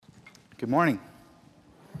Good morning.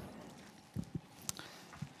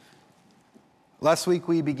 Last week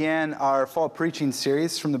we began our fall preaching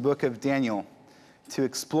series from the book of Daniel to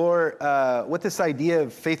explore what this idea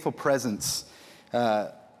of faithful presence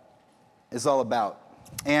is all about.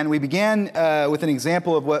 And we began with an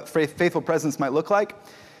example of what faithful presence might look like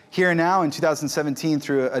here and now in 2017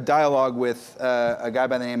 through a dialogue with a guy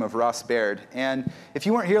by the name of Ross Baird. And if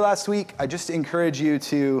you weren't here last week, I just encourage you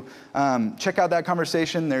to check out that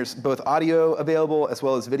conversation. There's both audio available as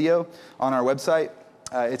well as video on our website.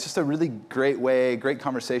 It's just a really great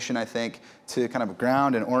conversation, I think, to kind of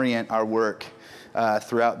ground and orient our work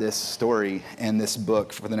throughout this story and this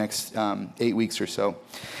book for the next 8 weeks or so.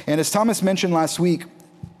 And as Thomas mentioned last week,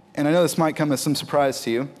 and I know this might come as some surprise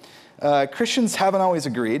to you, Christians haven't always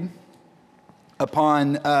agreed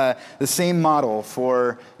upon the same model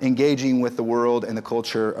for engaging with the world and the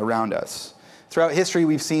culture around us. Throughout history,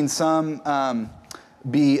 we've seen some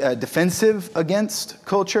be defensive against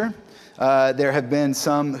culture. There have been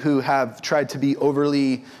some who have tried to be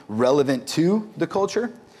overly relevant to the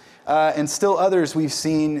culture. And still others we've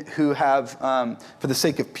seen who have, for the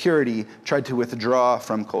sake of purity, tried to withdraw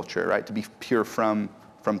from culture, right? To be pure from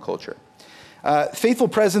culture. Faithful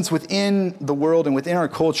presence within the world and within our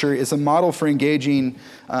culture is a model for engaging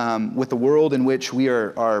with the world in which we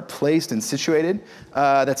are placed and situated.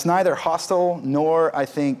 That's neither hostile nor, I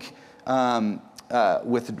think,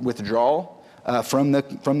 withdrawal from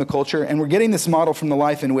the culture. And we're getting this model from the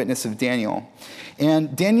life and witness of Daniel.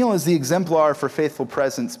 And Daniel is the exemplar for faithful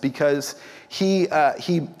presence because he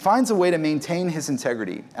finds a way to maintain his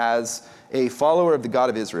integrity as a follower of the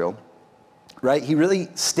God of Israel. Right? He really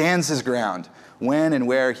stands his ground when and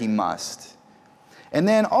where he must. And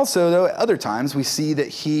then also, though, at other times, we see that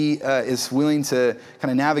he is willing to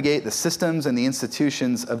kind of navigate the systems and the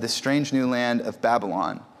institutions of this strange new land of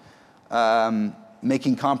Babylon,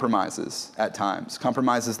 making compromises at times.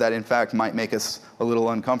 Compromises that, in fact, might make us a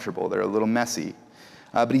little uncomfortable. They're a little messy.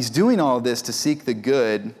 But he's doing all of this to seek the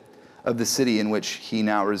good of the city in which he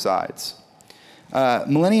now resides.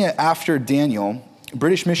 Millennia after Daniel,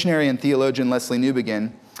 British missionary and theologian Leslie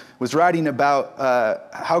Newbigin was writing about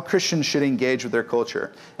how Christians should engage with their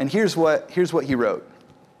culture. And here's what he wrote.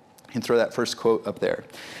 You can throw that first quote up there.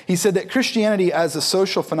 He said that Christianity as a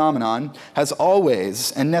social phenomenon has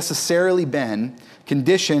always and necessarily been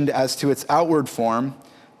conditioned as to its outward form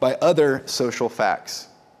by other social facts.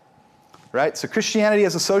 Right? So Christianity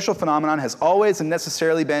as a social phenomenon has always and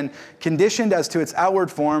necessarily been conditioned as to its outward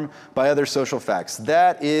form by other social facts.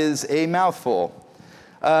 That is a mouthful.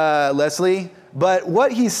 Leslie, but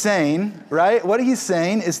what he's saying, right? What he's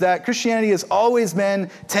saying is that Christianity has always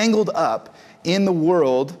been tangled up in the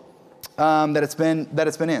world that it's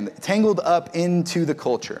been in, tangled up into the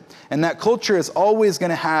culture, and that culture is always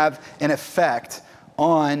going to have an effect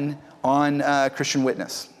on Christian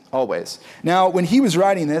witness. Always. Now, when he was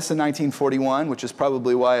writing this in 1941, which is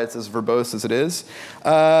probably why it's as verbose as it is,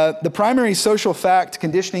 the primary social fact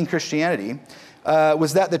conditioning Christianity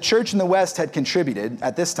was that the church in the West had contributed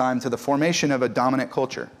at this time to the formation of a dominant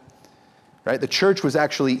culture. Right? The church was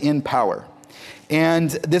actually in power. And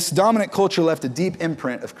this dominant culture left a deep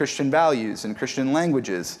imprint of Christian values and Christian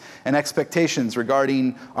languages and expectations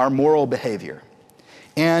regarding our moral behavior.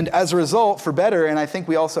 And as a result, for better, and I think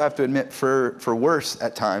we also have to admit for worse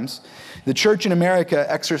at times, the church in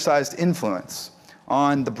America exercised influence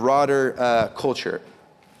on the broader culture.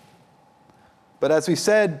 But as we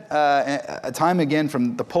said a time again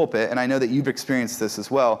from the pulpit, and I know that you've experienced this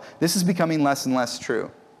as well, this is becoming less and less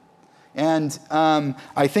true. And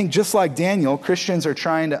I think just like Daniel, Christians are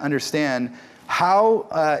trying to understand how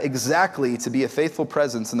exactly to be a faithful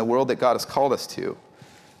presence in the world that God has called us to,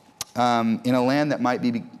 in a land that might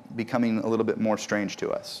be becoming a little bit more strange to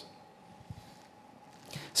us.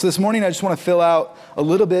 So this morning, I just want to fill out a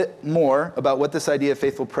little bit more about what this idea of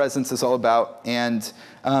faithful presence is all about, and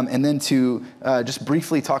then to just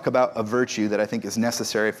briefly talk about a virtue that I think is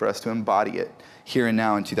necessary for us to embody it here and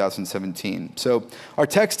now in 2017. So our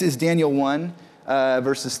text is Daniel 1,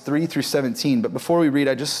 verses 3 through 17. But before we read,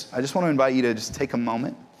 I just want to invite you to just take a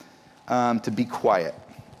moment to be quiet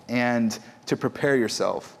and to prepare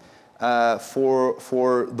yourself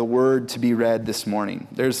for the word to be read this morning.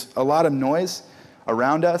 There's a lot of noise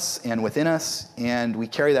around us and within us, and we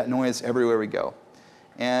carry that noise everywhere we go.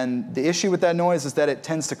 And the issue with that noise is that it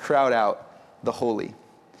tends to crowd out the holy.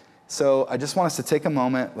 So I just want us to take a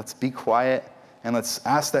moment, let's be quiet, and let's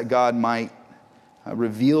ask that God might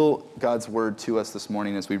reveal God's word to us this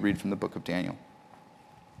morning as we read from the book of Daniel.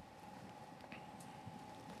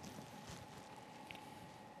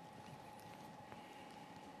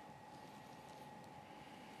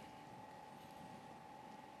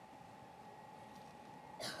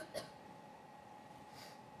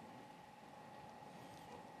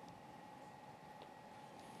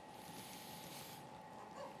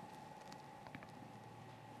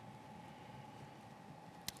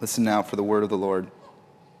 Listen now for the word of the Lord.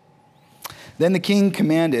 Then the king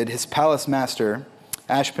commanded his palace master,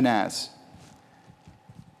 Ashpenaz.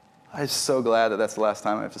 I'm so glad that that's the last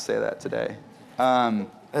time I have to say that today.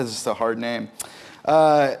 That's just a hard name.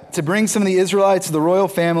 To bring some of the Israelites of the royal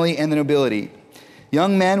family and the nobility,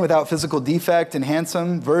 young men without physical defect and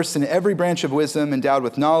handsome, versed in every branch of wisdom, endowed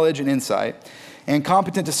with knowledge and insight, and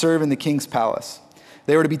competent to serve in the king's palace.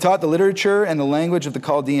 They were to be taught the literature and the language of the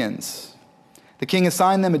Chaldeans. The king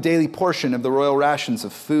assigned them a daily portion of the royal rations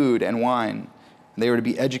of food and wine, and they were to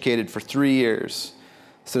be educated for 3 years,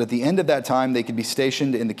 so that at the end of that time they could be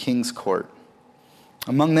stationed in the king's court.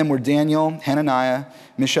 Among them were Daniel, Hananiah,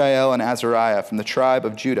 Mishael, and Azariah from the tribe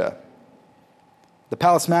of Judah. The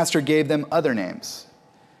palace master gave them other names.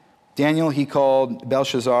 Daniel he called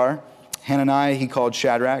Belshazzar, Hananiah he called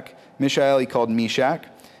Shadrach, Mishael he called Meshach,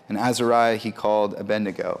 and Azariah he called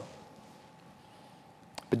Abednego.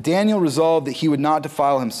 But Daniel resolved that he would not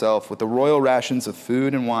defile himself with the royal rations of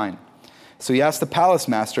food and wine. So he asked the palace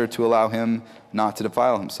master to allow him not to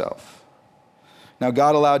defile himself. Now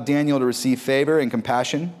God allowed Daniel to receive favor and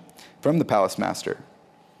compassion from the palace master.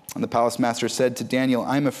 And the palace master said to Daniel,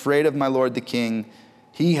 I am afraid of my lord the king.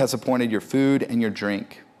 He has appointed your food and your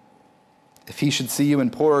drink. If he should see you in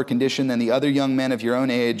poorer condition than the other young men of your own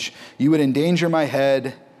age, you would endanger my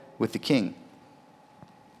head with the king.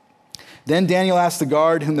 Then Daniel asked the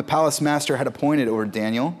guard whom the palace master had appointed over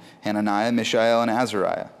Daniel, Hananiah, Mishael, and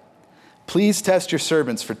Azariah, please test your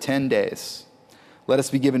servants for 10 days. Let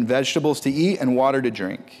us be given vegetables to eat and water to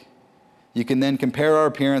drink. You can then compare our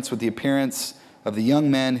appearance with the appearance of the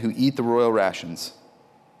young men who eat the royal rations,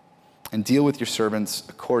 and deal with your servants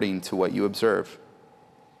according to what you observe.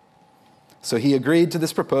 So he agreed to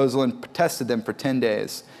this proposal and tested them for 10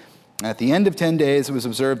 days. At the end of 10 days, it was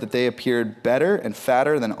observed that they appeared better and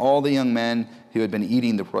fatter than all the young men who had been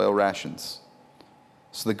eating the royal rations.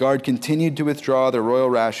 So the guard continued to withdraw their royal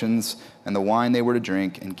rations and the wine they were to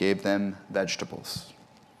drink, and gave them vegetables.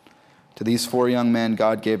 To these 4 young men,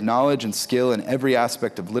 God gave knowledge and skill in every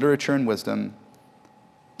aspect of literature and wisdom.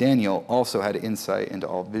 Daniel also had insight into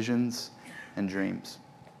all visions and dreams.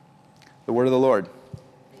 The word of the Lord.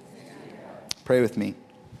 Pray with me.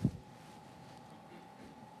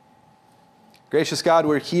 Gracious God,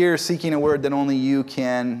 we're here seeking a word that only you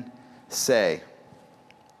can say.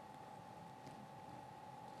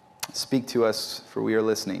 Speak to us, for we are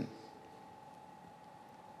listening.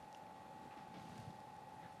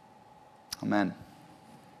 Amen.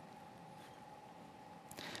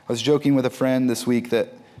 I was joking with a friend this week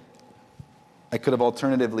that I could have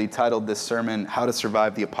alternatively titled this sermon, How to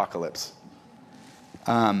Survive the Apocalypse.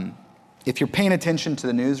 If you're paying attention to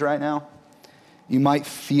the news right now, you might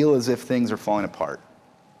feel as if things are falling apart.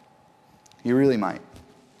 You really might.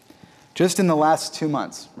 Just in the last 2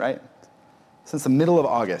 months, right? Since the middle of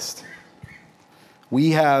August,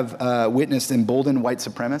 we have witnessed emboldened white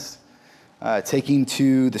supremacists taking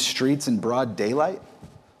to the streets in broad daylight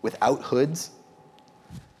without hoods.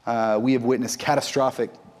 We have witnessed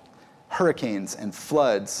catastrophic hurricanes and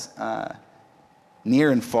floods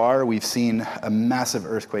near and far. We've seen a massive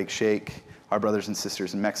earthquake shake our brothers and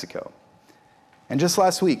sisters in Mexico. And just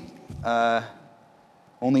last week,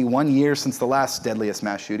 only 1 year since the last deadliest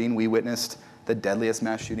mass shooting, we witnessed the deadliest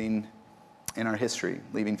mass shooting in our history,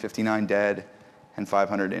 leaving 59 dead and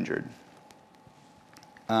 500 injured.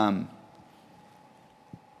 I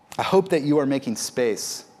hope that you are making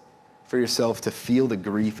space for yourself to feel the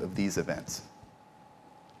grief of these events,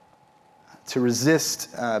 to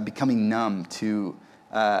resist becoming numb to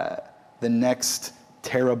the next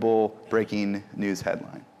terrible breaking news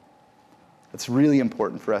headline. It's really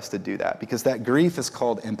important for us to do that, because that grief is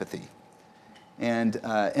called empathy. And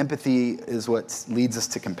empathy is what leads us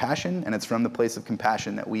to compassion, and it's from the place of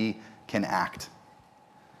compassion that we can act.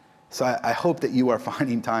 So I hope that you are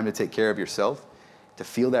finding time to take care of yourself, to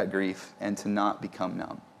feel that grief, and to not become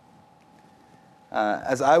numb.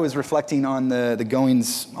 As I was reflecting on the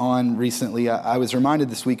goings on recently, I was reminded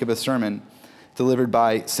this week of a sermon delivered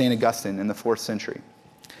by St. Augustine in the 4th century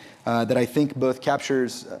that I think both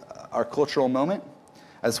captures our cultural moment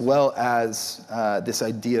as well as this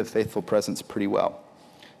idea of faithful presence pretty well.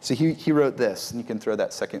 So he wrote this, and you can throw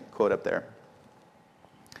that second quote up there.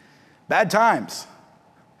 Bad times,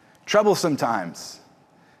 troublesome times,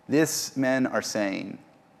 this men are saying.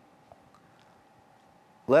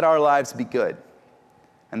 Let our lives be good,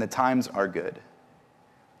 and the times are good.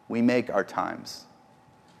 We make our times.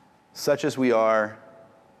 Such as we are,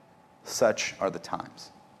 such are the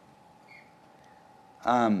times.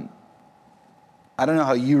 I don't know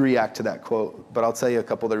how you react to that quote, but I'll tell you a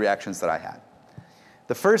couple of the reactions that I had.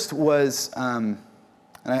 The first was, and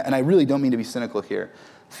I really don't mean to be cynical here,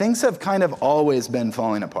 things have kind of always been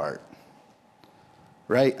falling apart,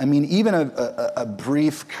 right? I mean, even a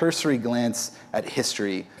brief cursory glance at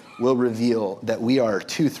history will reveal that we are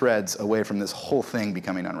 2 threads away from this whole thing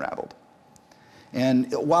becoming unraveled.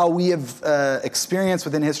 And while we have experienced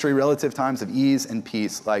within history relative times of ease and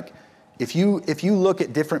peace, like if you look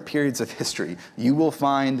at different periods of history, you will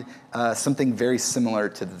find something very similar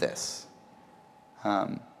to this.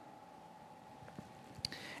 And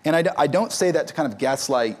I don't say that to kind of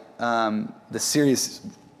gaslight the serious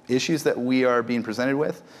issues that we are being presented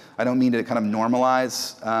with. I don't mean to kind of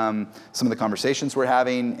normalize some of the conversations we're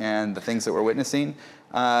having and the things that we're witnessing.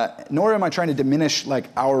 Nor am I trying to diminish like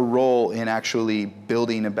our role in actually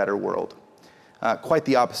building a better world. Quite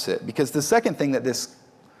the opposite. Because the second thing that this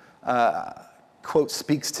quote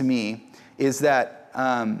speaks to me is that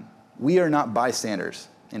we are not bystanders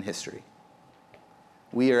in history.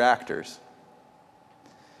 We are actors.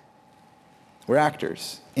 We're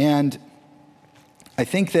actors. And I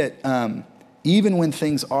think that even when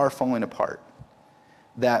things are falling apart,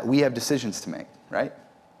 that we have decisions to make, right?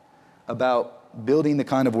 About building the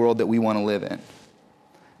kind of world that we want to live in.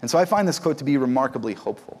 And so I find this quote to be remarkably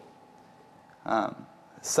hopeful.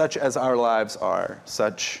 Such as our lives are,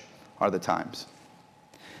 such are the times.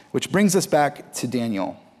 Which brings us back to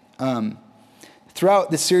Daniel.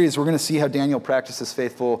 Throughout this series, we're going to see how Daniel practices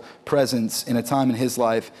faithful presence in a time in his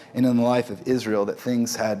life and in the life of Israel that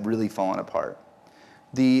things had really fallen apart.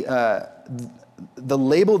 The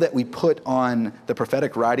label that we put on the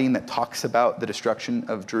prophetic writing that talks about the destruction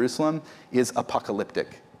of Jerusalem is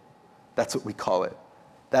apocalyptic. That's what we call it.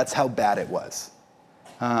 That's how bad it was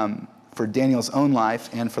for Daniel's own life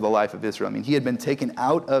and for the life of Israel. I mean, he had been taken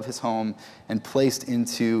out of his home and placed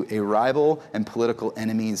into a rival and political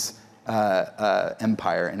enemy's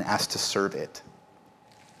empire and asked to serve it.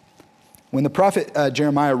 When the prophet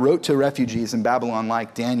Jeremiah wrote to refugees in Babylon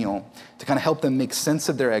like Daniel to kind of help them make sense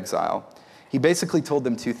of their exile, he basically told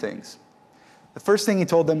them 2 things. The first thing he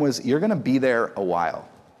told them was, you're going to be there a while,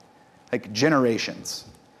 like generations.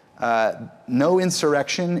 No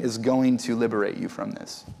insurrection is going to liberate you from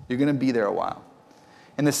this. You're going to be there a while.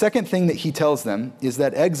 And the second thing that he tells them is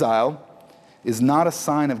that exile is not a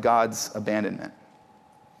sign of God's abandonment,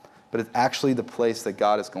 but it's actually the place that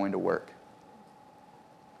God is going to work.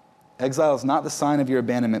 Exile is not the sign of your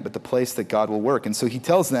abandonment, but the place that God will work. And so he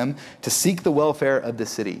tells them to seek the welfare of the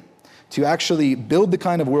city, to actually build the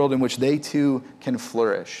kind of world in which they too can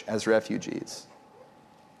flourish as refugees.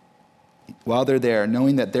 While they're there,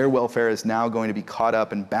 knowing that their welfare is now going to be caught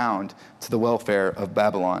up and bound to the welfare of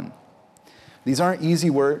Babylon. These aren't easy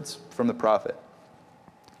words from the prophet.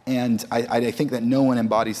 And I think that no one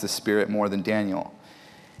embodies the spirit more than Daniel.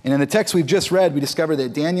 And in the text we've just read, we discover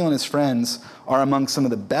that Daniel and his friends are among some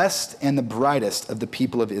of the best and the brightest of the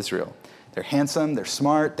people of Israel. They're handsome, they're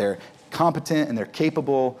smart, they're competent, and they're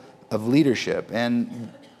capable of leadership.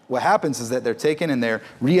 And what happens is that they're taken and they're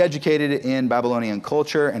re-educated in Babylonian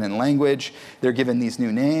culture and in language. They're given these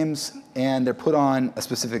new names, and they're put on a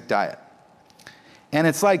specific diet. And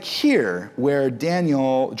it's like here where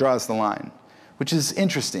Daniel draws the line, which is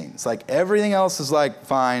interesting. It's like everything else is like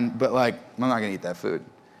fine, but like I'm not going to eat that food.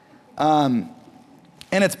 And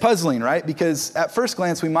it's puzzling, right? Because at first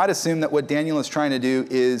glance, we might assume that what Daniel is trying to do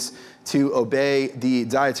is to obey the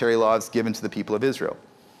dietary laws given to the people of Israel.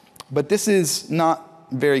 But this is not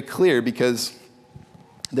very clear because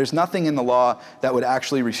there's nothing in the law that would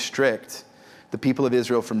actually restrict the people of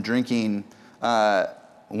Israel from drinking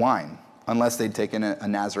wine unless they'd taken a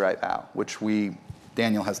Nazirite vow, which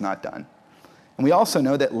Daniel has not done. And we also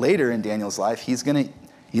know that later in Daniel's life, he's going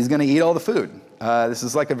to eat all the food. This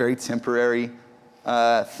is like a very temporary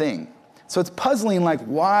thing. So it's puzzling, like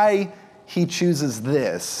why he chooses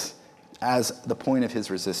this as the point of his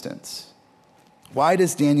resistance. Why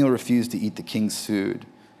does Daniel refuse to eat the king's food?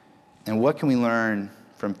 And what can we learn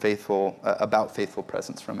from about faithful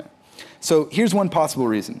presence from it? So here's one possible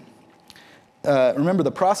reason. Remember,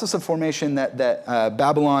 the process of formation that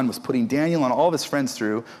Babylon was putting Daniel and all of his friends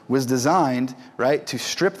through was designed, right, to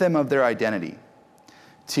strip them of their identity.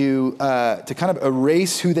 To kind of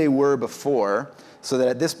erase who they were before so that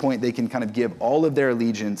at this point they can kind of give all of their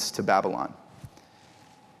allegiance to Babylon.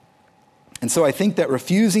 And so I think that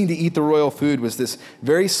refusing to eat the royal food was this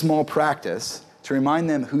very small practice to remind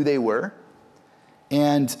them who they were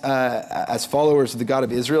and as followers of the God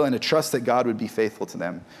of Israel and to trust that God would be faithful to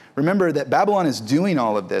them. Remember that Babylon is doing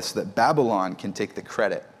all of this so that Babylon can take the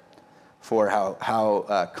credit for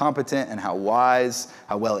how competent and how wise,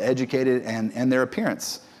 how well educated, and their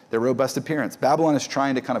appearance, their robust appearance. Babylon is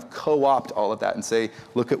trying to kind of co-opt all of that and say,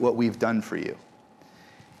 look at what we've done for you.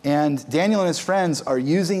 And Daniel and his friends are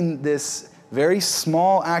using this very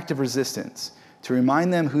small act of resistance to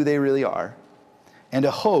remind them who they really are, and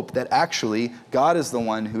a hope that actually God is the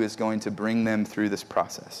one who is going to bring them through this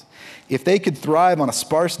process. If they could thrive on a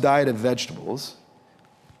sparse diet of vegetables,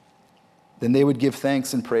 then they would give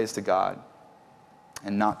thanks and praise to God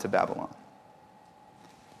and not to Babylon.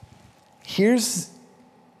 Here's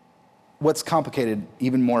what's complicated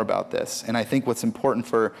even more about this, and I think what's important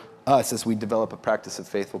for us as we develop a practice of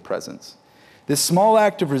faithful presence. This small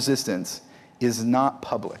act of resistance is not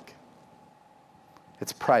public.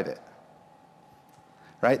 It's private.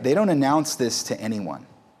 Right? They don't announce this to anyone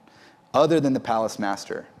other than the palace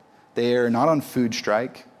master. They are not on food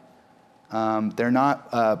strike. They're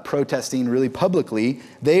not protesting really publicly.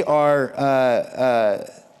 They are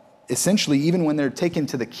essentially, even when they're taken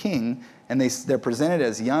to the king and they're presented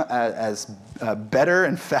as better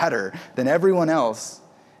and fatter than everyone else,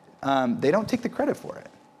 they don't take the credit for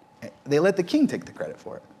it. They let the king take the credit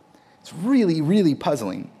for it. It's really, really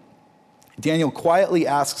puzzling. Daniel quietly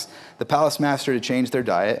asks the palace master to change their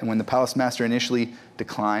diet, and when the palace master initially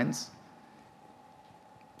declines,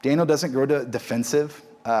 Daniel doesn't grow defensive,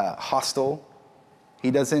 hostile. He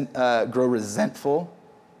doesn't grow resentful.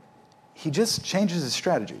 He just changes his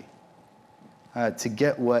strategy to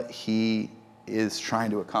get what he is trying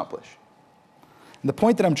to accomplish. And the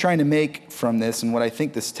point that I'm trying to make from this, and what I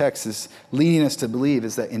think this text is leading us to believe,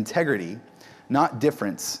 is that integrity, not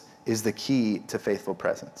difference, is the key to faithful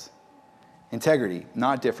presence. Integrity,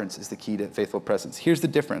 not difference, is the key to faithful presence. Here's the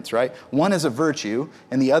difference, right? One is a virtue,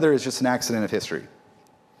 and the other is just an accident of history,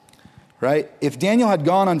 right? If Daniel had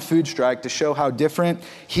gone on food strike to show how different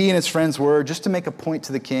he and his friends were, just to make a point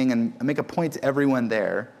to the king and make a point to everyone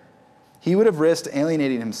there, he would have risked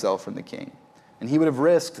alienating himself from the king, and he would have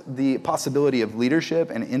risked the possibility of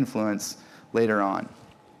leadership and influence later on.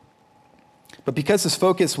 But because his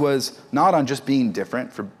focus was not on just being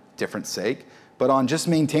different for difference sake, but on just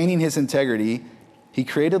maintaining his integrity, he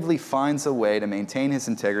creatively finds a way to maintain his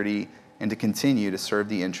integrity and to continue to serve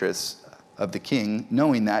the interests of the king,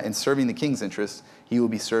 knowing that in serving the king's interests, he will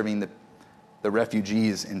be serving the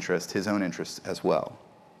refugees' interest, his own interest as well.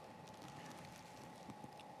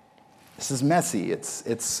 This is messy.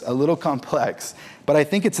 It's a little complex, but I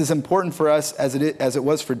think it's as important for us as it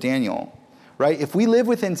was for Daniel. Right? If we live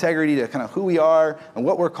with integrity to kind of who we are and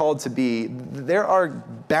what we're called to be, there are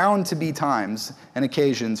bound to be times and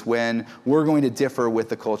occasions when we're going to differ with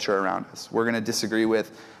the culture around us. We're going to disagree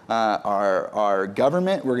with our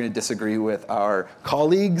government. We're going to disagree with our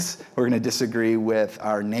colleagues. We're going to disagree with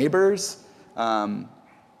our neighbors. We're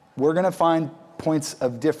going to find points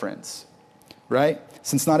of difference, right?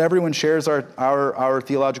 Since not everyone shares our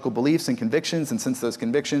theological beliefs and convictions, and since those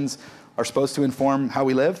convictions are supposed to inform how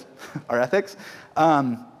we live, our ethics,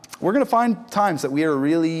 we're going to find times that we are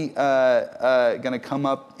really going to come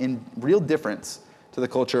up in real difference to the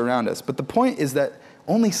culture around us. But the point is that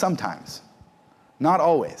only sometimes, not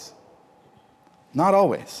always. Not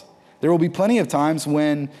always. There will be plenty of times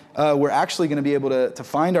when we're actually going to be able to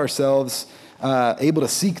find ourselves able to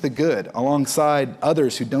seek the good alongside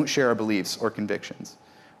others who don't share our beliefs or convictions.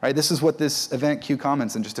 Right? This is what this event, Q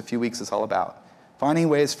Commons, in just a few weeks is all about. Finding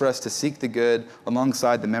ways for us to seek the good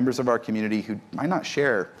alongside the members of our community who might not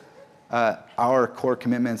share our core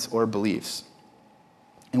commitments or beliefs.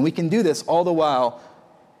 And we can do this all the while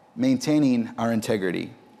maintaining our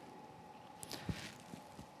integrity.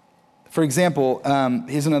 For example,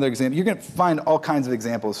 here's another example. You're going to find all kinds of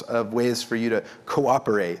examples of ways for you to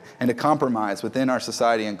cooperate and to compromise within our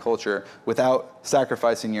society and culture without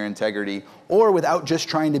sacrificing your integrity or without just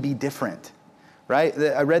trying to be different. Right?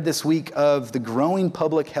 I read this week of the growing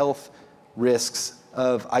public health risks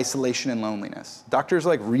of isolation and loneliness. Doctors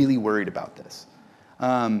are really worried about this.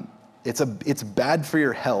 It's bad for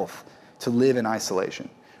your health to live in isolation.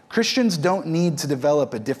 Christians don't need to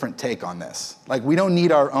develop a different take on this. We don't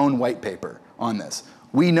need our own white paper on this.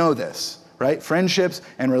 We know this, right? Friendships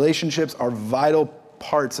and relationships are vital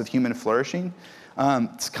parts of human flourishing.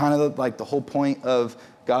 It's kind of like the whole point of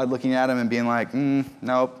God looking at him and being like,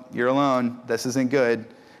 nope, you're alone. This isn't good.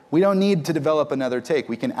 We don't need to develop another take.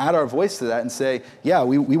 We can add our voice to that and say, yeah,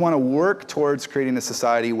 we want to work towards creating a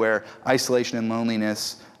society where isolation and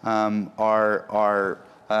loneliness are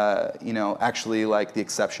actually the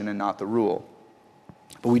exception and not the rule.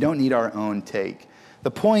 But we don't need our own take.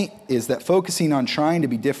 The point is that focusing on trying to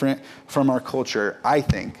be different from our culture, I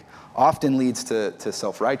think, often leads to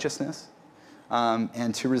self-righteousness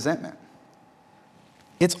and to resentment.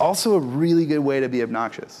 It's also a really good way to be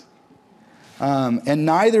obnoxious. And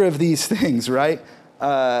neither of these things, right,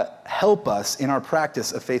 help us in our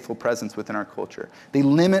practice of faithful presence within our culture. They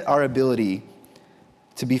limit our ability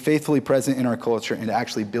to be faithfully present in our culture and to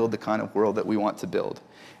actually build the kind of world that we want to build.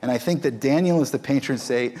 And I think that Daniel is the patron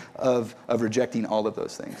saint of rejecting all of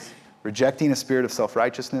those things. Rejecting a spirit of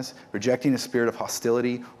self-righteousness, rejecting a spirit of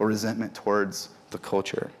hostility or resentment towards the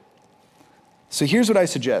culture. So here's what I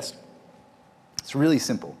suggest. It's really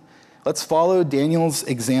simple. Let's follow Daniel's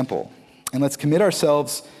example, and let's commit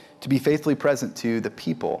ourselves to be faithfully present to the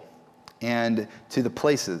people and to the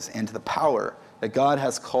places and to the power that God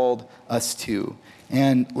has called us to.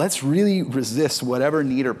 And let's really resist whatever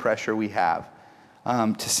need or pressure we have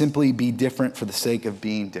to simply be different for the sake of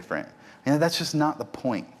being different. And that's just not the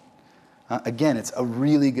point. Again, it's a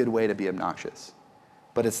really good way to be obnoxious,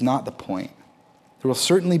 but it's not the point. There will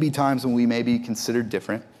certainly be times when we may be considered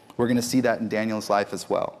different. We're going to see that in Daniel's life as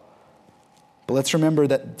well. But let's remember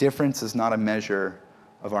that difference is not a measure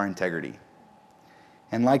of our integrity.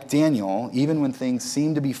 And like Daniel, even when things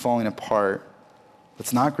seem to be falling apart,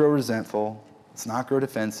 let's not grow resentful, let's not grow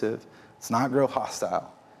defensive, let's not grow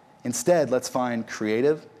hostile. Instead, let's find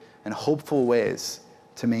creative and hopeful ways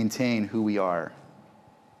to maintain who we are.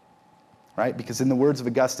 Right? Because in the words of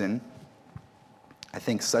Augustine, I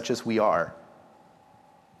think such as we are,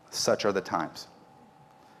 such are the times.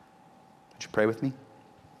 Would you pray with me?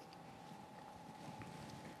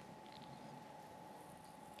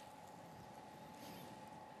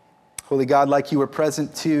 Holy God, like you were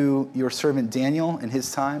present to your servant Daniel in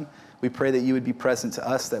his time, we pray that you would be present to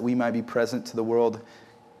us, that we might be present to the world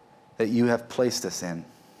that you have placed us in.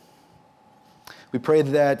 We pray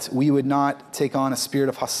that we would not take on a spirit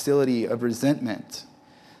of hostility, of resentment,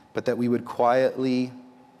 but that we would quietly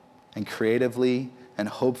and creatively and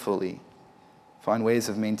hopefully find ways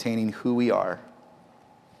of maintaining who we are.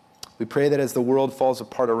 We pray that as the world falls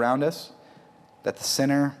apart around us, that the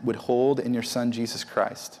center would hold in your Son, Jesus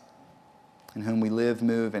Christ, in whom we live,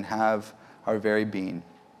 move, and have our very being,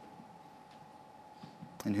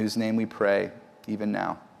 in whose name we pray even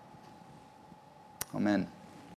now. Amen.